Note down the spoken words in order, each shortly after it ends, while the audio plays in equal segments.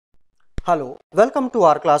Hello, welcome to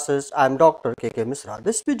our classes. I am Dr. K.K. Misra.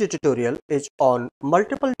 This video tutorial is on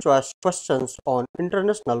multiple choice questions on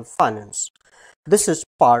international finance. This is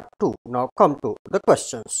part 2. Now come to the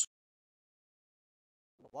questions.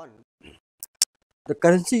 1. The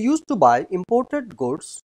currency used to buy imported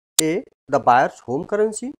goods. A. The buyer's home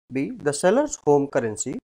currency. B. The seller's home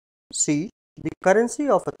currency. C. The currency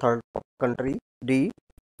of a third country. D.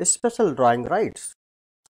 Special drawing rights.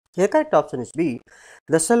 Here correct option is B,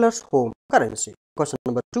 the seller's home currency. Question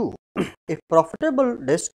number 2. If profitable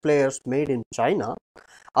desk players made in China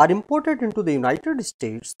are imported into the United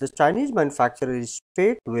States, the Chinese manufacturer is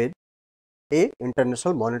paid with A.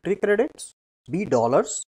 International monetary credits, B.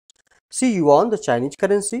 Dollars, C. Yuan, the Chinese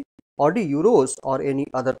currency, or D. Euros or any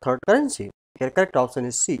other third currency. Here correct option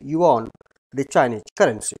is C. Yuan, the Chinese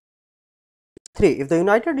currency. 3. If the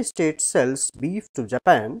United States sells beef to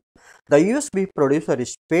Japan, the US beef producer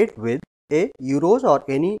is paid with A. Euros or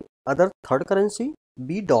any other third currency,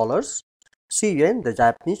 B. Dollars, C. Yen, the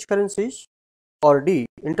Japanese currencies, or D.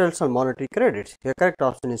 International monetary credits. Here correct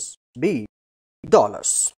option is B.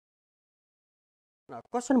 Dollars. Now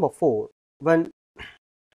question number 4. When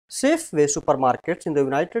Safeway supermarkets in the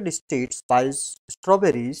United States buys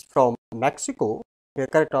strawberries from Mexico, here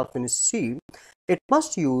correct option is C. It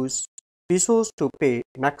must use pesos to pay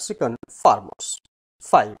Mexican farmers.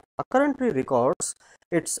 5. A country records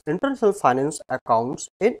its international finance accounts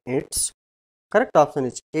in its correct option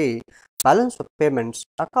is A. Balance of payments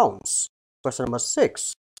accounts. Question number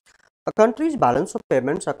 6. A country's balance of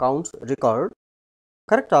payments accounts record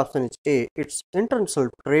correct option is A. Its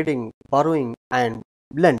international trading, borrowing and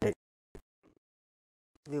lending.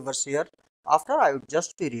 Viewers, here after I would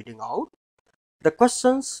just be reading out the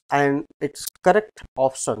questions and its correct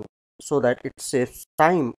option, so that it saves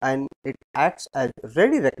time and it acts as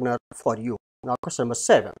ready reckoner for you. Now question number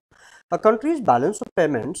 7. A country's balance of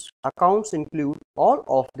payments accounts include all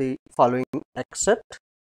of the following except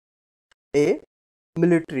A.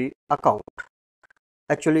 Military account.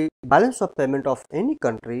 Actually, balance of payment of any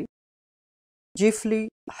country chiefly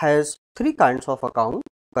has three kinds of account: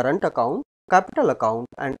 current account, capital account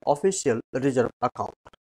and official reserve account.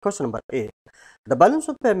 Question number A. The balance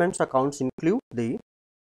of payments accounts include the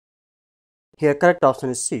here correct option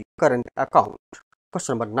is C, current account.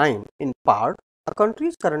 Question number 9. In part, a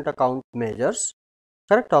country's current account measures,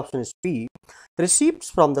 correct option is B,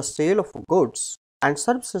 receipts from the sale of goods and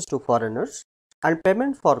services to foreigners and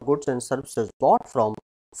payment for goods and services bought from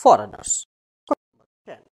foreigners. Question number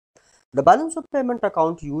 10. The balance of payment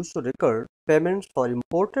account used to record payments for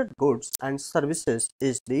imported goods and services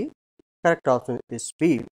is the correct option is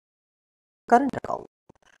B, current account.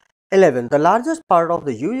 11. The largest part of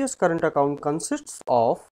the US current account consists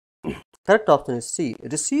of correct option is C,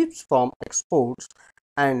 receipts from exports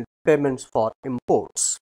and payments for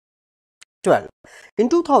imports. 12. In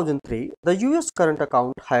 2003, the US current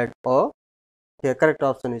account had a here correct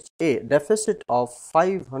option is A, deficit of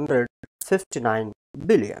 559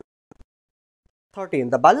 billion.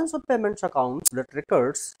 13. The balance of payments account that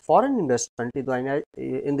records foreign investment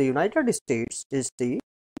in the United States is the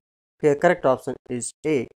here correct option is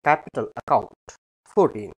A, capital account.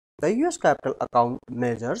 14. The US capital account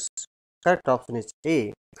measures correct option is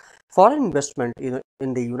A, foreign investment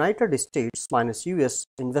in the United States minus US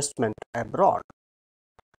investment abroad.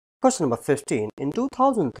 Question number 15. In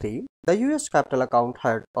 2003, the US capital account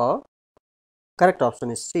had a correct option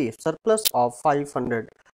is C, surplus of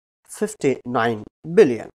 559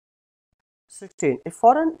 billion. 16. If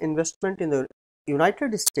foreign investment in the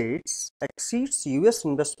United States exceeds US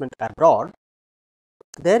investment abroad,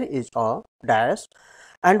 there is a dash,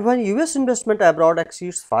 and when US investment abroad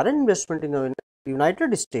exceeds foreign investment in the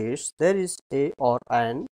United States, there is a or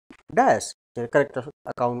an dash. The correct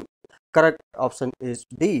option is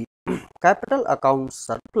D, capital account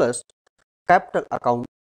surplus, capital account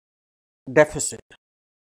deficit.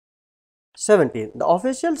 17. The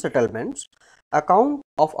official settlements account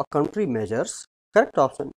of a country measures, correct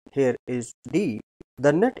option here is D,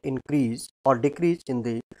 the net increase or decrease in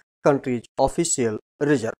the country's official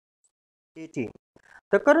reserve. 18.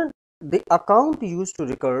 The account used to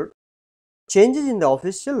record changes in the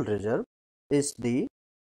official reserve is the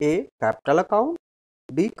A, capital account,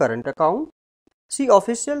 B, current account, C,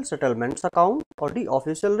 official settlements account, or D,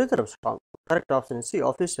 official reserves account. Correct option is C,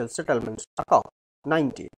 official settlements account.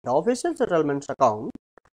 19. The official settlements account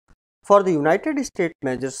for the United States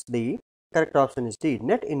measures the correct option is D,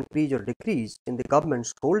 net increase or decrease in the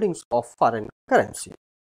government's holdings of foreign currency.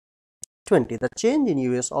 20. The change in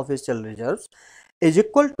US official reserves is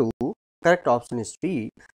equal to correct option is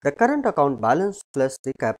B, the current account balance plus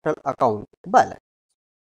the capital account balance.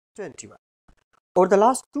 21. Over the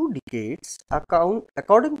last 2 decades,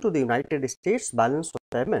 according to the United States balance of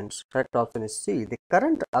payments, correct option is C, the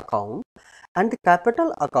current account and the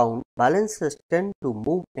capital account balances tend to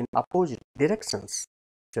move in opposite directions.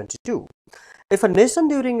 22. If a nation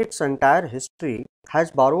during its entire history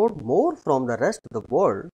has borrowed more from the rest of the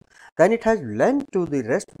world than it has lent to the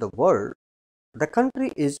rest of the world, the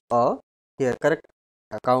country is a, here correct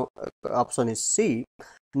account option is C,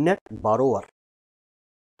 net borrower.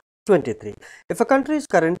 23. If a country is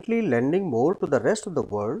currently lending more to the rest of the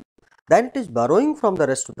world than it is borrowing from the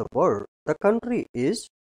rest of the world, the country is,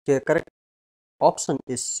 here correct option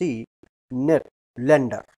is C, net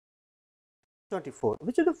lender. 24.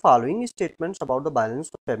 Which of the following statements about the balance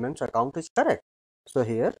of payments account is correct? So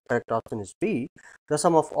here correct option is B, the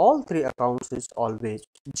sum of all three accounts is always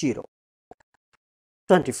 0.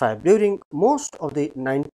 25. During most of the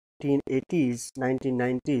 1980s,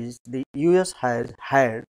 1990s, the US has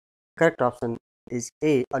had, correct option is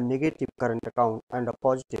A, negative current account and a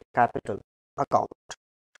positive capital account.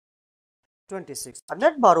 26. A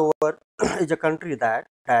net borrower is a country that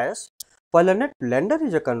dash, while a net lender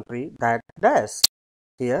is a country that dash.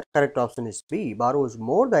 Here, correct option is B, borrows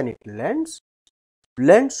more than it lends,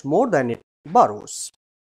 lends more than it borrows.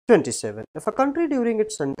 27. If a country during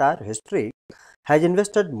its entire history has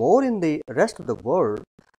invested more in the rest of the world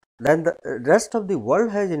than the rest of the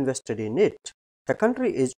world has invested in it, the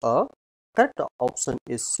country is a, correct option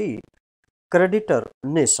is C, creditor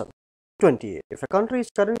nation. 28. If a country is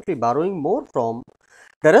currently borrowing more from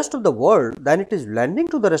the rest of the world than it is lending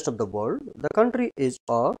to the rest of the world, the country is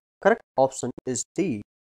a, correct option is D,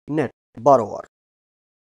 net borrower.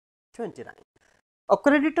 29. A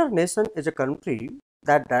creditor nation is a country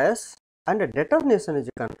that does, and a debtor nation is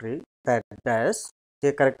a country that does,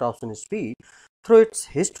 the correct option is B, through its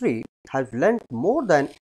history has lent more than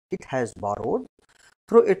it has borrowed,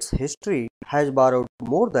 through its history has borrowed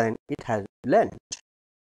more than it has lent.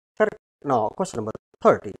 Correct. Now, question number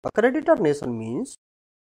 30. A creditor nation means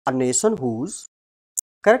a nation whose,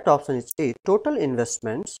 correct option is A, total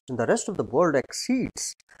investments in the rest of the world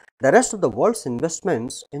exceeds the rest of the world's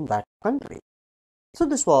investments in that country. So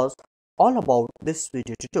this was all about this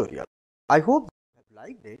video tutorial. I hope you have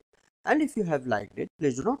liked it, and if you have liked it,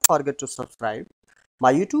 please do not forget to subscribe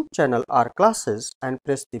my YouTube channel or classes and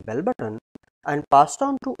press the bell button and pass it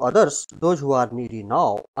on to others, those who are needy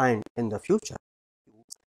now and in the future.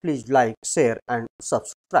 Please like, share and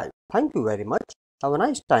subscribe. Thank you very much. Have a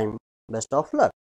nice time. Best of luck.